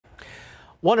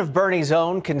One of Boerne's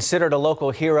own, considered a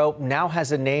local hero, now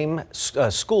has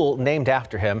a school named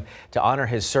after him to honor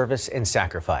his service and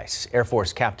sacrifice. Air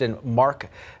Force Captain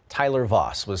Tyler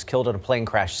Voss was killed in a plane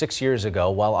crash 6 years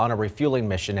ago while on a refueling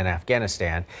mission in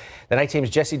Afghanistan. The night team's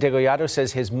Jesse Degollado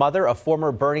says his mother, a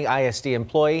former Boerne ISD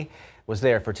employee, was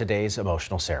there for today's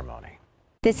emotional ceremony.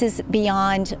 This is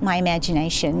beyond my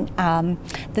imagination.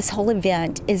 This whole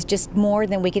event is just more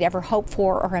than we could ever hope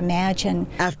for or imagine.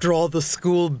 After all, the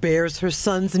school bears her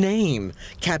son's name,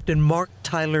 Captain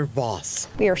Tyler Voss.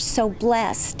 We are so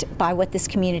blessed by what this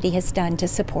community has done to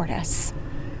support us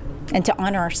and to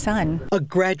honor our son. A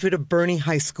graduate of Boerne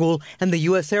High School and the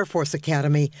U.S. Air Force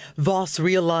Academy, Voss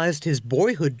realized his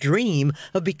boyhood dream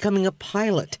of becoming a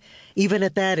pilot. Even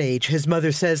at that age, his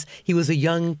mother says he was a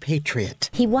young patriot.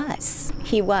 He was.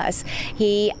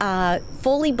 He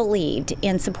fully believed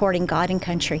in supporting God and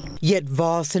country. Yet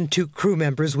Voss and 2 crew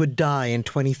members would die in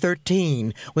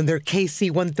 2013 when their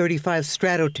KC-135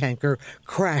 Stratotanker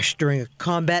crashed during a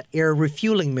combat air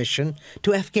refueling mission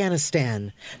to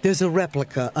Afghanistan. There's a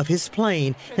replica of his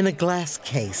plane in a glass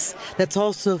case that's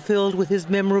also filled with his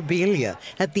memorabilia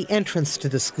at the entrance to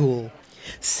the school.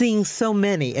 Seeing so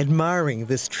many admiring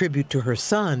this tribute to her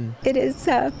son. It is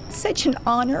such an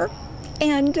honor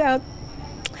and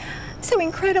so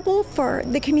incredible for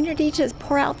the community to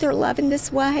pour out their love in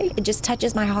this way. It just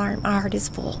touches my heart. My heart is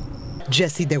full.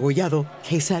 Jesse Degollado,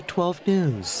 KSAT 12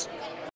 News.